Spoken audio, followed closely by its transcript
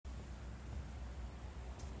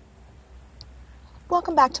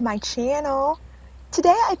Welcome back to my channel.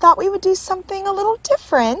 Today I thought we would do something a little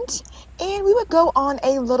different and we would go on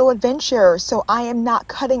a little adventure. So I am not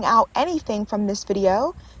cutting out anything from this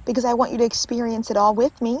video because I want you to experience it all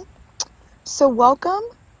with me. So welcome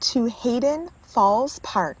to Hayden Falls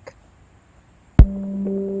Park.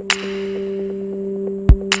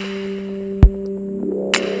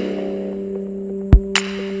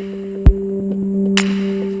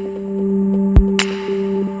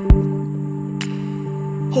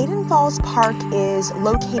 Hayden Falls Park is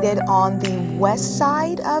located on the west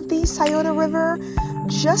side of the Scioto River,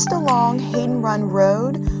 just along Hayden Run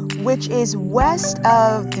Road, which is west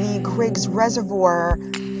of the Griggs Reservoir.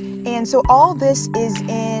 And so all this is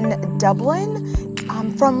in Dublin,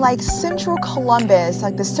 from like central Columbus,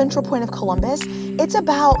 like the central point of Columbus. It's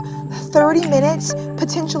about 30 minutes,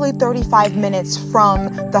 potentially 35 minutes from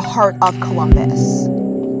the heart of Columbus.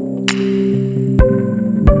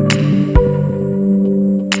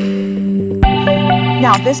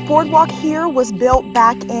 Now, this boardwalk here was built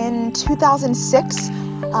back in 2006,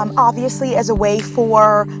 obviously as a way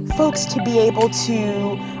for folks to be able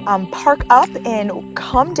to park up and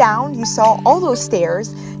come down. You saw all those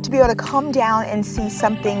stairs to be able to come down and see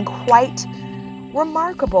something quite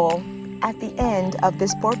remarkable at the end of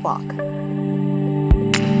this boardwalk.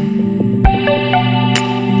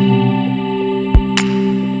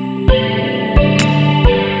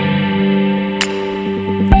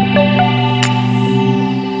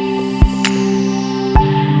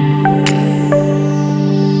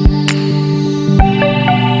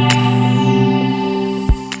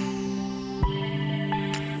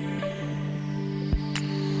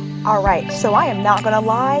 All right, so I am not gonna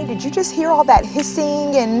lie. Did you just hear all that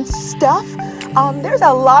hissing and stuff? There's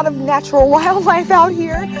a lot of natural wildlife out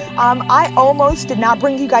here. I almost did not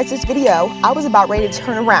bring you guys this video. I was about ready to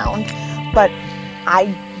turn around, but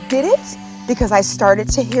I did it because I started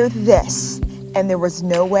to hear this, and there was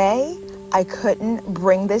no way I couldn't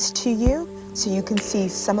bring this to you so you can see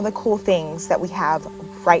some of the cool things that we have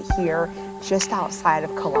right here just outside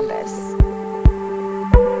of Columbus.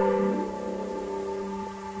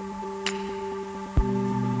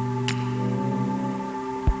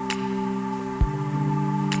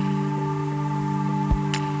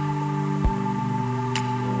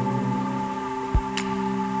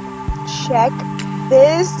 Check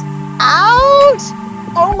this out.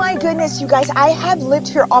 Oh my goodness, you guys, I have lived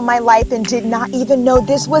here all my life and did not even know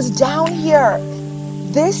this was down here.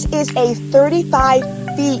 This is a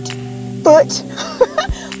 35-foot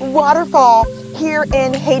waterfall here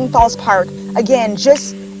in Hayden Falls Park. Again,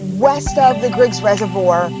 just west of the Griggs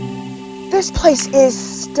Reservoir. This place is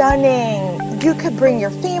stunning. You could bring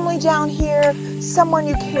your family down here, someone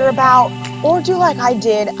you care about, or do like I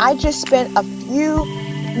did. I just spent a few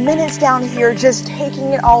minutes down here just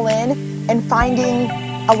taking it all in and finding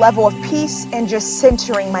a level of peace and just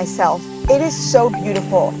centering myself. It is so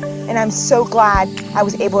beautiful, and I'm so glad I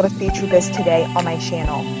was able to feature this today on my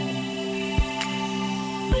channel.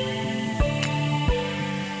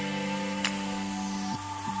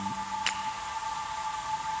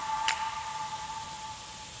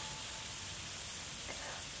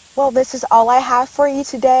 Well, this is all I have for you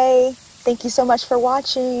today. Thank you so much for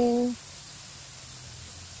watching.